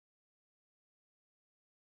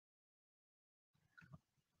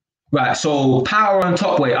Right, so Power and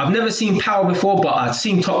Top Boy. I've never seen Power before, but I've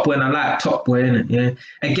seen Top Boy and I like Top Boy, innit? Yeah.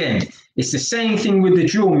 Again, it's the same thing with the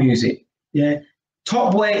drill music. Yeah.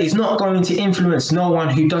 Top Boy is not going to influence no one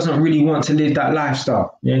who doesn't really want to live that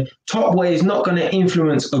lifestyle. Yeah. Top Boy is not going to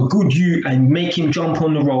influence a good youth and make him jump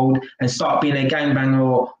on the road and start being a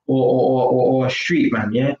gangbanger or a street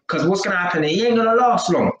man. Yeah. Because what's going to happen? He ain't going to last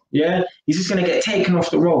long. Yeah. He's just going to get taken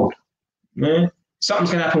off the road. Yeah.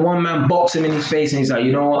 Something's going to happen. One man box him in his face and he's like,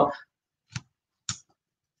 you know what?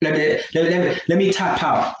 Let me tap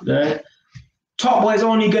out. Right? Top Boy is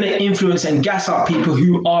only going to influence and gas up people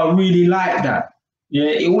who are really like that.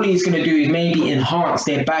 Yeah, all he's going to do is maybe enhance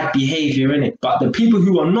their bad behavior, innit? But the people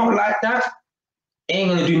who are not like that ain't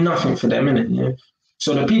going to do nothing for them, innit? Yeah.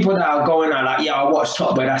 So the people that are going out like, yeah, I watch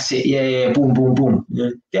Top Boy, that's it, yeah, boom, boom, boom.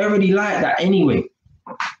 Yeah. They already like that anyway.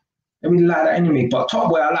 They really like that anyway. But Top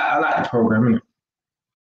Boy, I like the program, innit?